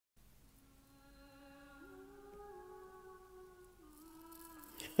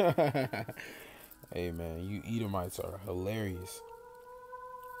Hey man, you Edomites are hilarious.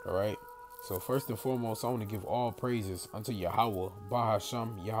 All right. So first and foremost, I want to give all praises unto Yahweh,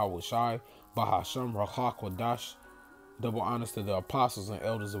 Bahasham, Yahweh Shai, Bahasham, Rahak Wadash. Double honors to the apostles and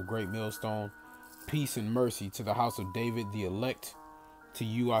elders of Great Millstone. Peace and mercy to the house of David, the elect. To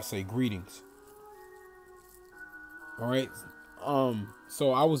you I say greetings. All right.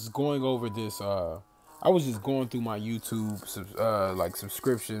 So I was going over this. I was just going through my YouTube, like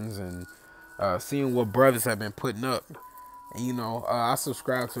subscriptions and seeing what brothers have been putting up. And, I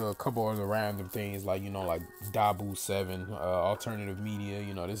subscribe to a couple of the random things like like Dabu 7, alternative media.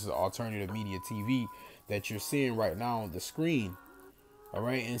 This is alternative media TV that you're seeing right now on the screen. All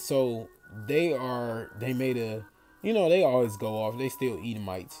right, and so they made a, they always go off. They still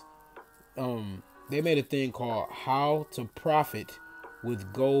Edomites. They made a thing called How to Profit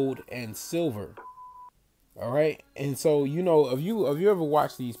with Gold and Silver. All right, and so if you ever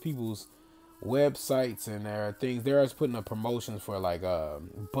watch these people's websites and things, they're always putting up promotions for like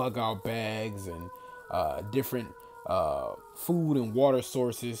bug out bags and different food and water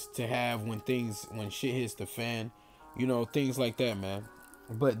sources to have when shit hits the fan, things like that, man.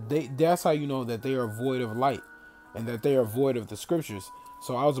 But that's how you know that they are void of light and that they are void of the scriptures.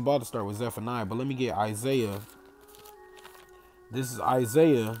 So I was about to start with Zephaniah, but let me get Isaiah. This is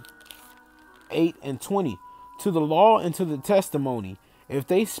Isaiah 8:20. To the law and to the testimony, if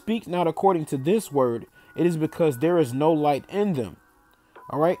they speak not according to this word, it is because there is no light in them.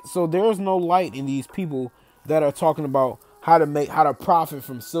 All right. So there is no light in these people that are talking about how to profit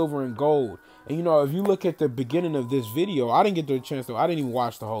from silver and gold. And if you look at the beginning of this video, I didn't get the chance to, I didn't even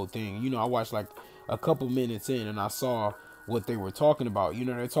watch the whole thing. I watched like a couple minutes in and I saw what they were talking about.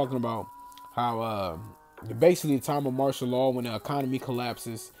 They're talking about how basically the time of martial law, when the economy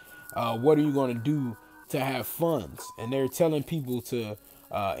collapses, what are you going to do to have funds? And they're telling people to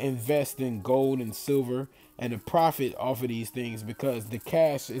invest in gold and silver and to profit off of these things, because the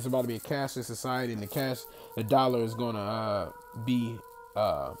cash is about to be a cashless society, and the dollar is going to be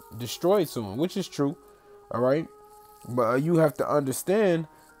destroyed soon, which is true. All right. But you have to understand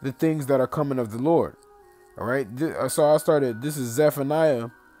the things that are coming of the Lord. All right. So I started, this is Zephaniah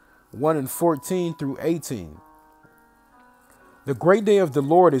 1:14 through 18. The great day of the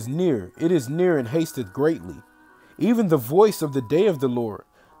Lord is near. It is near and hasteth greatly. Even the voice of the day of the Lord.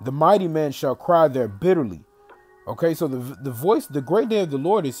 The mighty man shall cry there bitterly. Okay, so the great day of the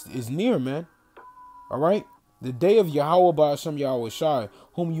Lord is near, man. All right. The day of Yahweh Ba'ashem Yahweh Shai,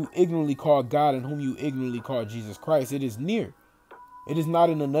 whom you ignorantly call God and whom you ignorantly call Jesus Christ. It is near. It is not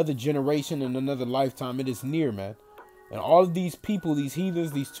in another generation, in another lifetime. It is near, man. And all of these people, these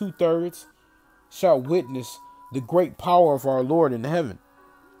heathens, these 2/3, shall witness the great power of our Lord in heaven.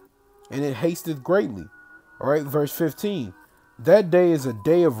 And it hasteth greatly. All right, verse 15. That day is a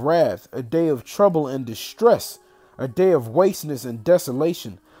day of wrath, a day of trouble and distress, a day of wasteness and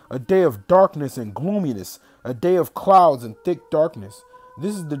desolation, a day of darkness and gloominess, a day of clouds and thick darkness.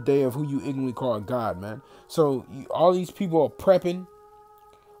 This is the day of who you ignorantly call God, man. So all these people are prepping,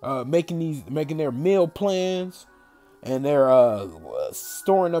 making their meal plans, and they're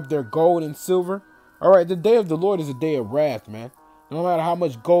storing up their gold and silver. All right, the day of the Lord is a day of wrath, man. No matter how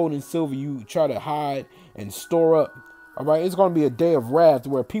much gold and silver you try to hide and store up, all right, it's going to be a day of wrath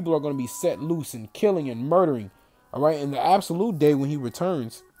where people are going to be set loose and killing and murdering. All right, in the absolute day when he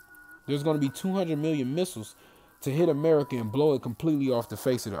returns, there's going to be 200 million missiles to hit America and blow it completely off the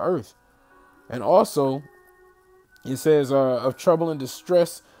face of the earth. And also, it says of trouble and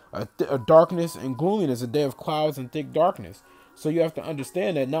distress, a darkness and gloominess, a day of clouds and thick darkness. So you have to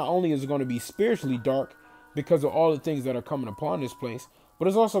understand that not only is it going to be spiritually dark because of all the things that are coming upon this place, but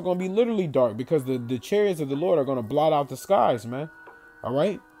it's also going to be literally dark because the chariots of the Lord are going to blot out the skies, man. All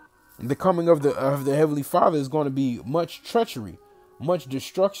right. The coming of the Heavenly Father is going to be much treachery, much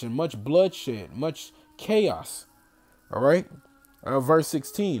destruction, much bloodshed, much chaos. All right. Verse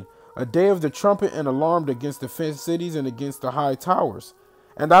 16. A day of the trumpet and alarmed against the fenced cities and against the high towers.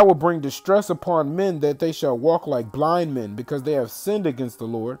 And I will bring distress upon men, that they shall walk like blind men, because they have sinned against the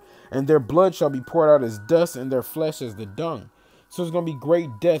Lord, and their blood shall be poured out as dust, and their flesh as the dung. So it's gonna be great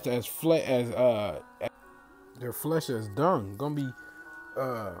death as their flesh as dung. Gonna be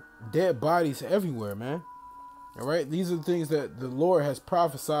dead bodies everywhere, man. All right, these are the things that the Lord has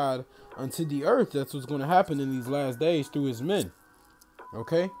prophesied unto the earth. That's what's gonna happen in these last days through His men.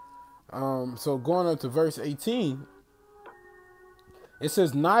 Okay, so going up to verse 18. It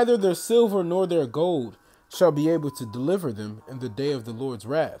says, neither their silver nor their gold shall be able to deliver them in the day of the Lord's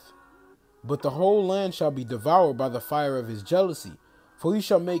wrath. But the whole land shall be devoured by the fire of his jealousy. For he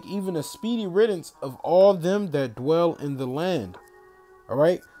shall make even a speedy riddance of all them that dwell in the land. All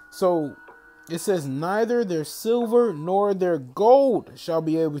right. So it says, neither their silver nor their gold shall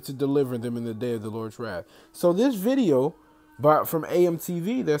be able to deliver them in the day of the Lord's wrath. So this video from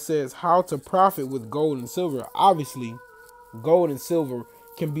AMTV that says how to profit with gold and silver. Obviously, gold and silver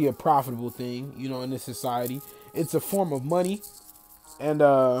can be a profitable thing, in this society. It's a form of money. And,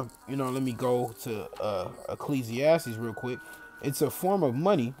 let me go to Ecclesiastes real quick. It's a form of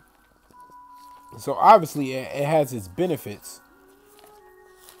money. So obviously it has its benefits.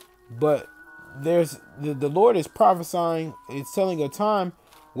 But there's the Lord is prophesying, it's telling a time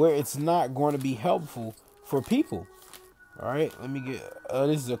where it's not going to be helpful for people. All right, let me get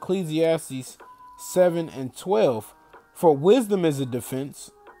this is Ecclesiastes 7:12. For wisdom is a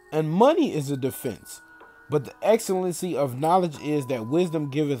defense, and money is a defense. But the excellency of knowledge is that wisdom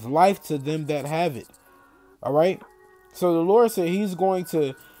giveth life to them that have it. All right. So the Lord said He's going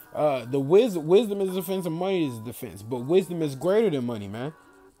to wisdom is a defense and money is a defense, but wisdom is greater than money, man.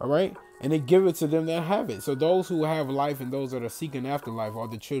 All right, and they give it to them that have it. So those who have life and those that are seeking after life are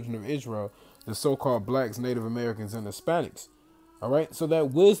the children of Israel, the so-called blacks, Native Americans, and Hispanics. All right, so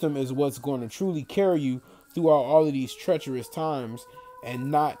that wisdom is what's going to truly carry you throughout all of these treacherous times,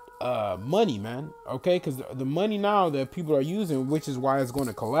 and not money, man. Okay, because the money now that people are using, which is why it's going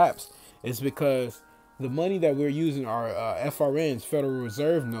to collapse, is because the money that we're using are FRNs, Federal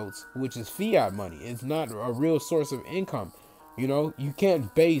Reserve notes, which is fiat money. It's not a real source of income. You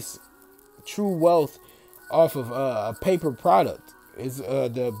can't base true wealth off of a paper product.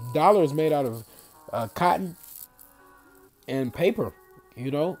 The dollar is made out of cotton and paper.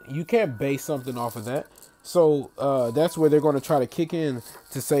 You can't base something off of that. So that's where they're going to try to kick in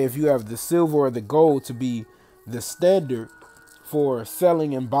to say if you have the silver or the gold to be the standard for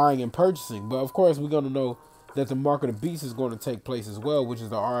selling and buying and purchasing. But of course, we're going to know that the mark of the beast is going to take place as well, which is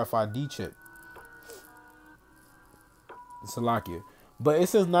the RFID chip. Salakia. But it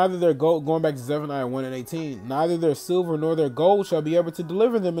says neither their gold, going back to Zephaniah 1:18, neither their silver nor their gold shall be able to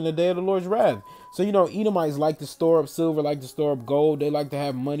deliver them in the day of the Lord's wrath. So, Edomites like to store up silver, like to store up gold. They like to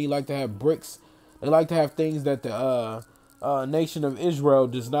have money, like to have bricks. They like to have things that the nation of Israel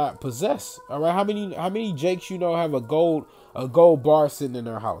does not possess. All right. How many Jakes have a gold bar sitting in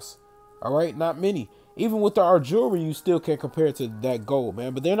their house? All right. Not many. Even with our jewelry, you still can't compare to that gold,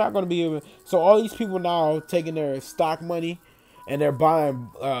 man. But they're not going to be able. So all these people now taking their stock money and they're buying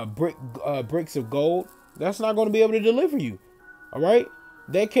bricks of gold. That's not going to be able to deliver you. All right.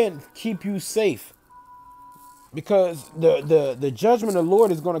 They can't keep you safe because the judgment of the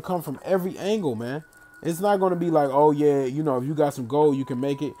Lord is going to come from every angle, man. It's not going to be like, oh yeah, if you got some gold, you can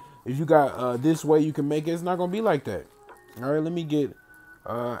make it. If you got this way, you can make it. It's not going to be like that. All right. Let me get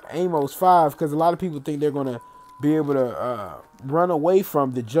Amos 5, because a lot of people think they're going to be able to run away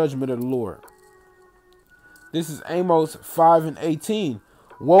from the judgment of the Lord. This is Amos 5:18.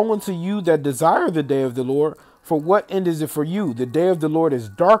 Woe unto you that desire the day of the Lord, for what end is it for you? The day of the Lord is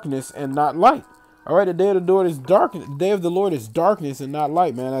darkness and not light. All right, the day of the Lord is darkness. The day of the Lord is darkness and not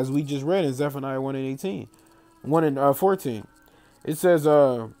light, man, as we just read in Zephaniah 1:18, 1:14. It says,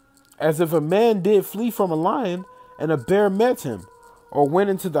 as if a man did flee from a lion and a bear met him, or went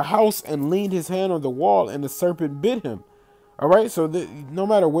into the house and leaned his hand on the wall and the serpent bit him. All right, so no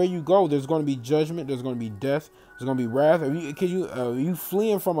matter where you go, there's going to be judgment, there's going to be death, there's going to be wrath. You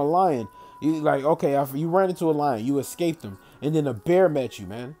fleeing from a lion, you like, okay, you ran into a lion, you escaped him, and then a bear met you,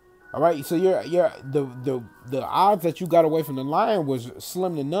 man. All right, so the odds that you got away from the lion was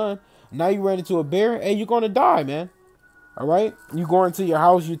slim to none. Now you ran into a bear, hey, you're going to die, man. All right, you go into your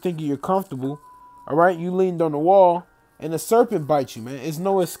house, you thinking you're comfortable. All right, you leaned on the wall, and the serpent bites you, man. It's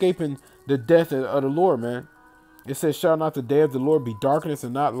no escaping the death of the Lord, man. It says, shall not the day of the Lord be darkness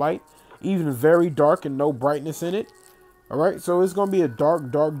and not light, even very dark and no brightness in it? All right, so it's going to be a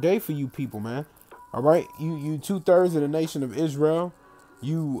dark, dark day for you people, man. All right, you 2/3 of the nation of Israel,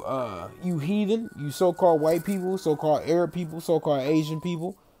 you heathen, you so-called white people, so-called Arab people, so-called Asian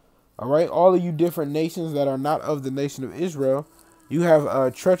people. All right, all of you different nations that are not of the nation of Israel, you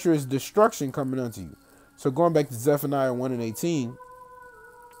have treacherous destruction coming unto you. So going back to Zephaniah 1:18,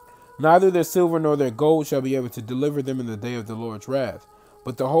 neither their silver nor their gold shall be able to deliver them in the day of the Lord's wrath,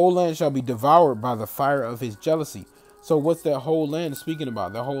 but the whole land shall be devoured by the fire of his jealousy. So what's that whole land speaking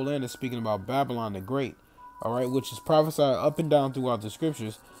about? The whole land is speaking about Babylon the Great, all right, which is prophesied up and down throughout the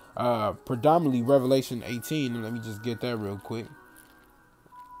scriptures, predominantly Revelation 18. And let me just get that real quick.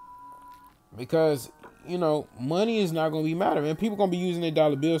 Because, money is not going to be matter, man. People going to be using their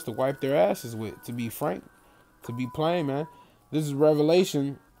dollar bills to wipe their asses with, to be frank, to be plain, man. This is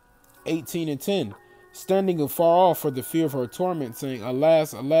Revelation 18:10. Standing afar off for the fear of her torment, saying,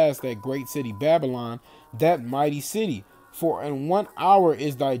 alas, alas, that great city Babylon, that mighty city, For in 1 hour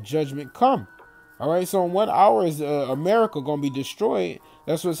is thy judgment come. All right, so in 1 hour is America gonna be destroyed.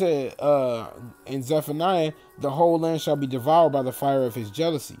 That's what it said in Zephaniah. The whole land shall be devoured by the fire of his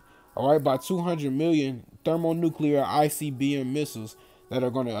jealousy. All right, by 200 million thermonuclear ICBM missiles that are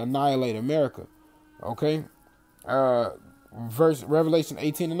going to annihilate America. Okay, verse Revelation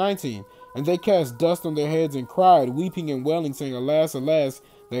 18 and 19. And they cast dust on their heads and cried, weeping and wailing, saying, Alas, alas,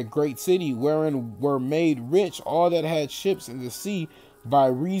 that great city, wherein were made rich all that had ships in the sea, by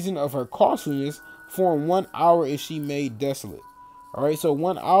reason of her costliness. For in 1 hour is she made desolate. All right, so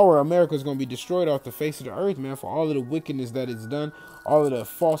 1 hour, America is going to be destroyed off the face of the earth, man, for all of the wickedness that it's done, all of the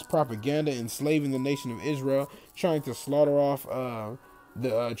false propaganda, enslaving the nation of Israel, trying to slaughter off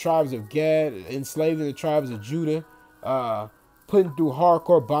the tribes of Gad, enslaving the tribes of Judah, putting through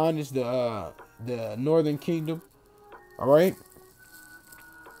hardcore bondage the northern kingdom. All right.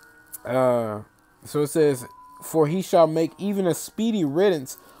 So it says, for he shall make even a speedy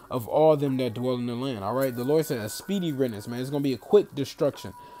riddance of all them that dwell in the land. All right, the Lord said a speedy riddance, man. It's gonna be a quick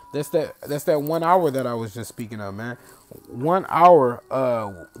destruction. That's that 1 hour that I was just speaking of, man. 1 hour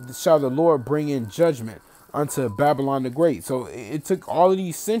shall the Lord bring in judgment unto Babylon the Great. So it took all of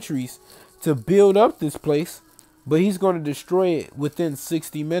these centuries to build up this place, but he's going to destroy it within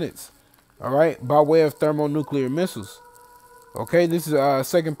 60 minutes. All right, by way of thermonuclear missiles. Okay, this is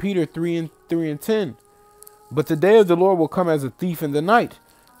 2 Peter 3 and 10. But the day of the Lord will come as a thief in the night,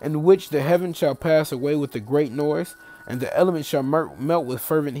 in which the heavens shall pass away with a great noise, and the elements shall melt with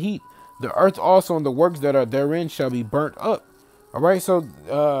fervent heat. The earth also and the works that are therein shall be burnt up. All right, so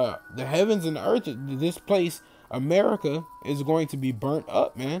the heavens and the earth, this place, America, is going to be burnt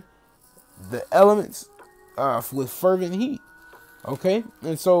up, man. The elements with fervent heat. Okay,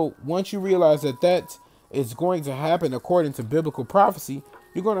 and so once you realize that is going to happen according to biblical prophecy,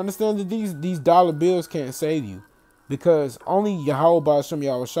 you're going to understand that these dollar bills can't save you, because only Yahweh Ba'ashem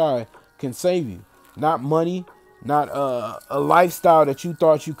Yahushai can save you. Not money, not a lifestyle that you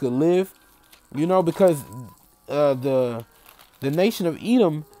thought you could live, you know, because the nation of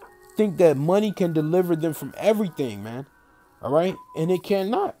Edom think that money can deliver them from everything, man. All right, and it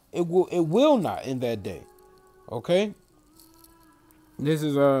cannot. It will not in that day. Okay. This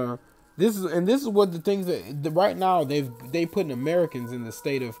is what the things that right now they putting Americans in the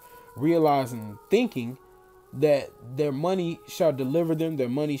state of realizing, thinking that their money shall deliver them, their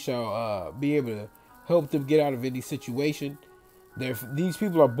money shall be able to help them get out of any situation. These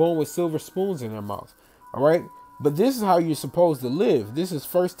people are born with silver spoons in their mouths. All right, but this is how you're supposed to live. This is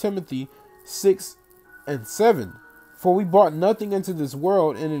 1 Timothy 6 and 7. For we brought nothing into this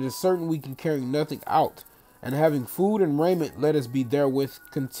world, and it is certain we can carry nothing out. And having food and raiment, let us be therewith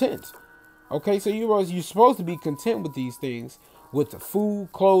content. Okay, so you're supposed to be content with these things, with the food,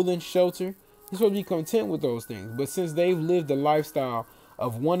 clothing, shelter. You're supposed to be content with those things. But since they've lived a lifestyle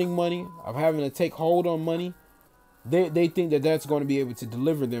of wanting money, of having to take hold on money, they think that that's going to be able to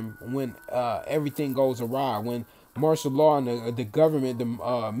deliver them when everything goes awry, when martial law and the government,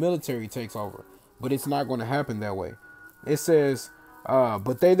 the military takes over. But it's not going to happen that way. It says,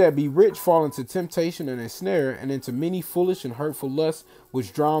 but they that be rich fall into temptation and a snare, and into many foolish and hurtful lusts,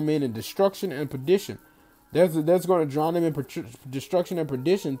 which drown men in destruction and perdition. That's going to drown them in destruction and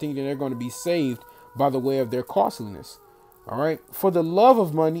perdition, thinking they're going to be saved by the way of their costliness. All right. For the love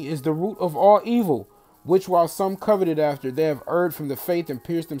of money is the root of all evil, which while some coveted after, they have erred from the faith and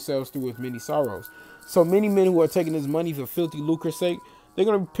pierced themselves through with many sorrows. So many men who are taking this money for filthy lucre's sake, they're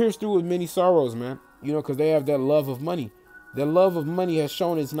going to be pierced through with many sorrows, man. You know, because they have that love of money. Their love of money has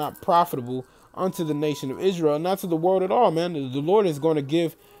shown it's not profitable unto the nation of Israel, not to the world at all, man. The Lord is going to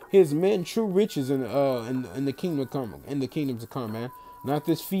give his men true riches in the kingdom to come, man. Not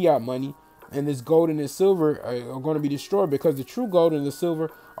this fiat money, and this gold and this silver are going to be destroyed, because the true gold and the silver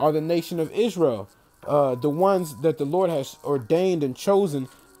are the nation of Israel, the ones that the Lord has ordained and chosen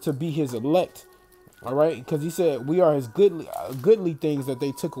to be his elect. All right, because he said we are his goodly things that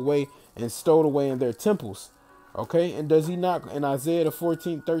they took away and stowed away in their temples. Okay, and does he not, in Isaiah the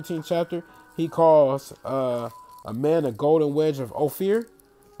 13th chapter, he calls a man a golden wedge of Ophir?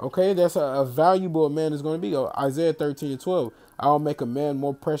 Okay, that's a valuable a man is going to be. Isaiah 13 and 12. I'll make a man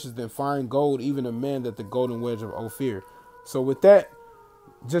more precious than fine gold, even a man that the golden wedge of Ophir. So with that,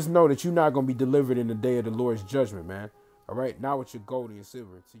 just know that you're not going to be delivered in the day of the Lord's judgment, man. All right, not with your gold and your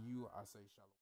silver. To you, I say shalom.